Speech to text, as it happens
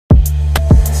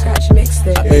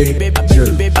nasty.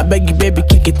 I beg you, baby,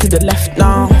 kick it to the left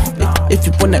now. If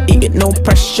you wanna eat it, no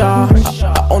pressure.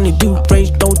 I only do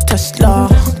range, no Tesla.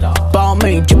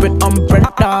 Balmain, drippin'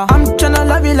 umbrella. I'm tryna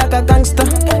love you like a gangster.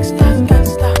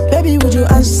 Baby, would you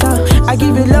answer? I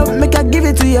give you love, make I give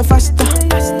it to you faster.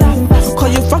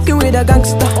 Cause you fucking with a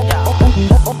gangster.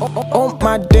 Oh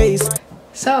my days.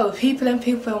 So people and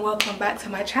welcome back to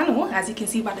my channel. As you can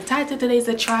see by the title, today's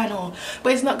a try and haul,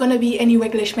 but it's not gonna be any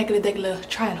regular schmegular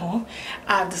try and haul.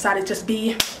 I've decided to just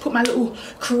put my little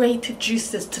creative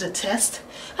juices to the test.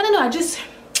 I don't know, I just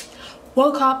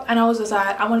woke up and I was just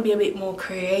like, I want to be a bit more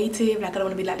creative. Like I don't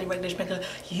want to be like the regular schmegular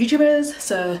YouTubers,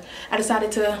 so I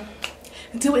decided to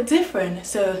do it different.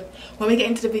 So when we get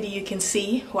into the video, you can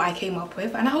see what I came up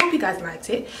with, and I hope you guys liked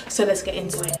it. So let's get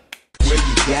into it. Where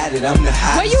you got it, I'm the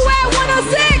hottest. Where you at,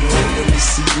 106?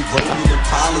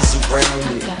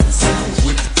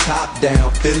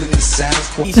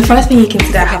 The first thing you can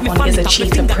see that I have on is a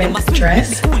cheetah print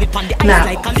dress. Now,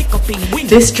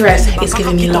 this dress is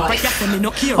giving me life.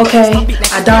 Okay,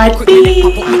 I died.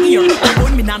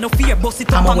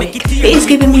 I'm awake. It is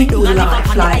giving me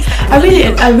life. Like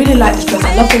I really like this dress.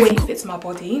 I love the way it fits my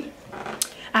body,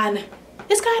 and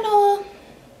it's kind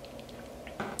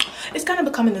of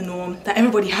becoming the norm that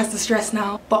everybody has this dress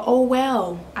now. But oh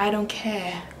well, I don't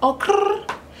care. Oh,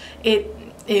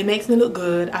 it makes me look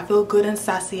good. I feel good and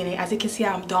sassy in it. As you can see,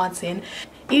 I'm dancing.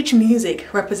 Each music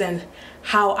represents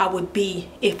how I would be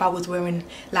if I was wearing,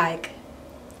 like,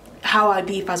 how I'd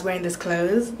be if I was wearing this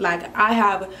clothes. Like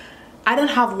I don't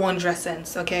have one dress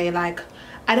sense, okay? Like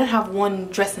I don't have one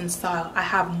dressing style. I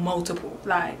have multiple.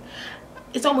 Like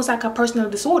it's almost like a personal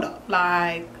disorder.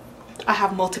 Like I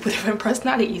have multiple different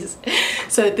personalities.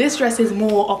 So this dress is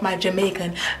more of my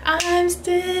Jamaican, I'm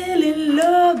still in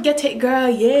love, get it girl,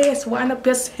 yes, wind up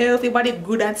yourself, your body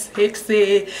good and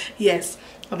sexy. Yes,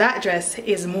 that dress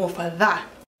is more for that.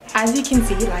 As you can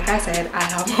see, like I said, I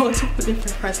have multiple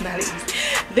different personalities.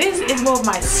 This is more of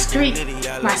my street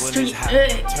hip-hop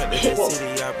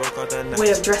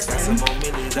way of dressing.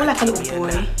 More like a little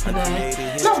boy, you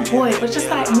know. Not boy, but just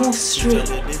like more street,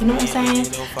 you know what I'm saying?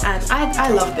 And I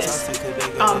love this.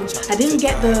 I didn't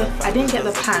get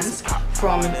the pants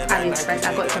from Aliexpress.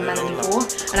 I got it from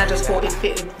Baddie, and I just thought it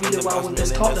fitted really well with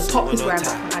this top. The top is where I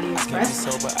got from Aliexpress,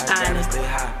 and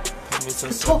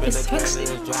the top is sexy.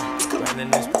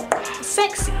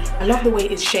 Sexy. I love the way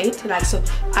it's shaped. Like so,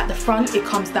 at the front it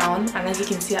comes down, and as you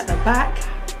can see at the back,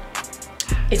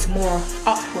 it's more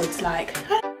upwards. Like.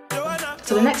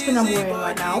 So the next thing I'm wearing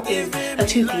right now is a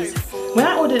two-piece. When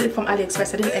I ordered it from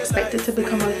Aliexpress, I didn't expect it to be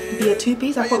a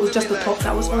two-piece. I thought it was just the top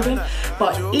that was holding.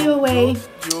 But either way,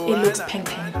 it looks peng.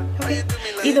 Okay.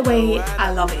 Either way,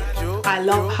 I love it. I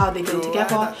love how they go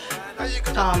together.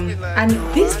 And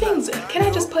these things, can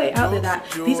I just put it out there that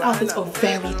these outfits are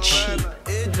very cheap,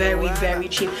 very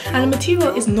cheap, and the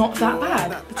material is not that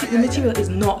bad. The material is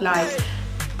not like,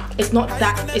 it's not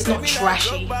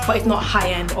trashy, but it's not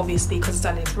high-end obviously because it's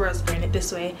Aliexpress. Wearing it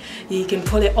this way, you can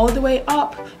pull it all the way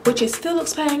up, which it still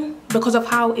looks peng because of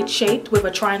how it's shaped with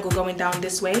a triangle going down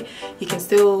this way. You can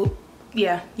still,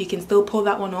 yeah, you can still pull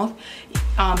that one off.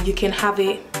 You can have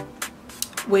it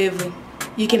with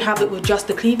just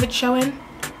the cleavage showing,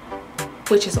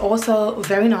 which is also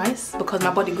very nice because my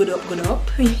body good up.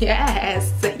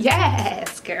 Yes,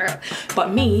 girl.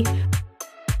 But me,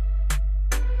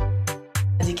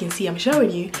 as you can see, I'm showing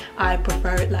you, I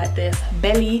prefer it like this,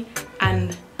 belly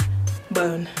and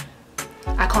bone.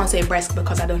 I can't say breast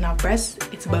because I don't have breasts,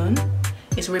 it's bone,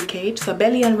 it's rib cage. So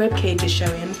belly and rib cage is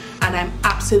showing, and I'm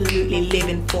absolutely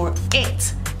living for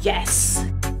it. Yes.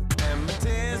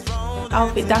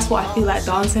 Outfit, that's what I feel like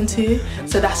dancing to,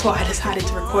 so that's what I decided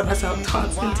to record myself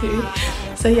dancing to.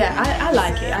 So yeah, I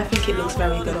like it. I think it looks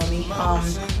very good on me. I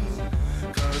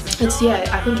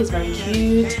think it's very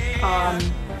cute.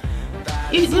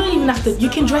 You don't even have to, you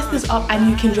can dress this up and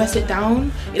you can dress it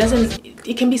down.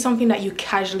 It can be something that you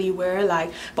casually wear,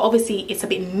 like, but obviously it's a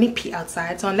bit nippy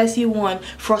outside, so unless you want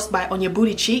frostbite on your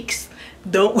booty cheeks,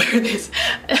 don't wear this.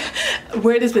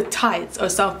 Wear this with tights or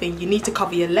something. You need to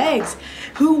cover your legs.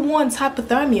 Who wants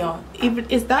hypothermia?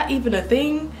 Is that even a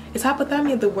thing? Is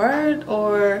hypothermia the word,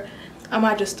 or am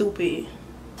I just stupid?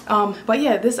 But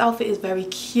yeah, this outfit is very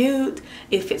cute.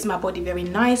 It fits my body very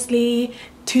nicely.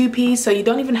 Two-piece, so you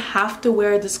don't even have to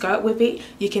wear the skirt with it.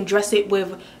 You can dress it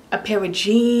with a pair of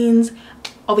jeans.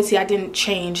 Obviously I didn't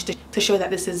change to show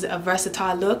that this is a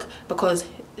versatile look because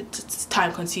it's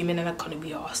time consuming and I couldn't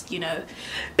be asked, you know,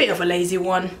 bit of a lazy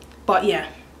one. But yeah,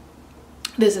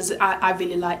 this is, I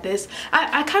really like this.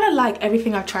 I kind of like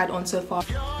everything I've tried on so far.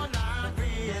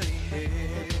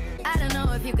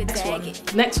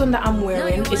 Next one that I'm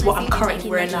wearing is what I'm currently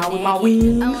wearing now with my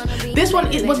wings. This one,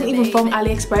 it wasn't even from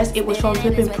Aliexpress, it was from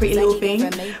flipping Pretty Little Thing.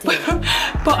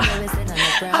 But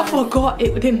I forgot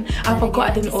I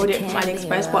didn't order it from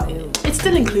Aliexpress, but it's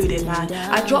still included, man.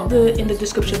 I dropped in the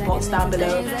description box down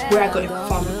below where I got it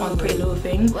from on Pretty Little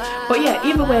Thing. But yeah,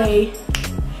 either way,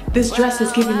 this dress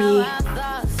is giving me,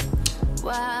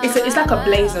 it's like a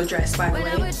blazer dress, by the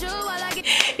way.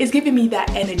 It's giving me that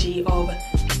energy of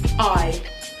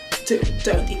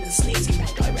don't even sneeze in my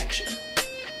direction.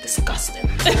 Disgusting.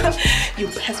 You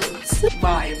peasants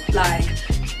vibe. Like,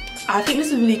 I think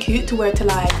this is really cute to wear to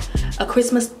like a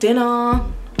Christmas dinner,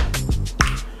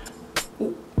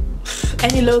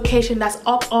 any location that's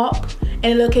up,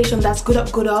 any location that's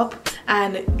good up,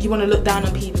 and you want to look down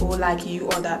on people like you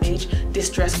or that age. This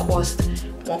dress cost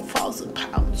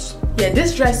 £1,000. Yeah,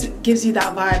 this dress gives you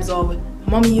that vibes of,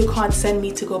 mommy, you can't send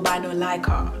me to go buy no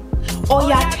Leica. Oh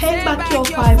yeah, take back your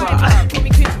fiver.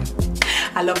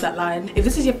 I love that line. If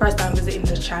this is your first time visiting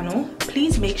this channel,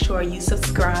 please make sure you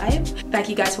subscribe. Thank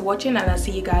you guys for watching, and I'll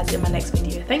see you guys in my next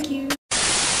video. Thank you.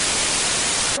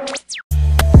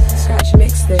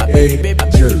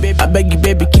 I beg you,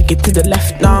 baby, kick it to the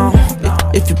left now.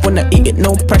 If you wanna eat it,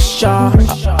 no pressure.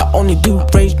 I only do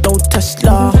range, no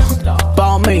Tesla.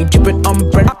 Balmain, dripping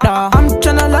umbrella. I'm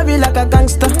tryna love you like a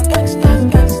gangster.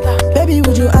 Baby,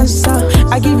 would you answer?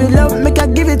 I give you love, make I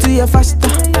give it to you faster.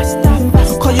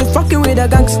 Cause you fucking with a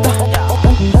gangster.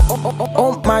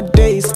 Oh my day.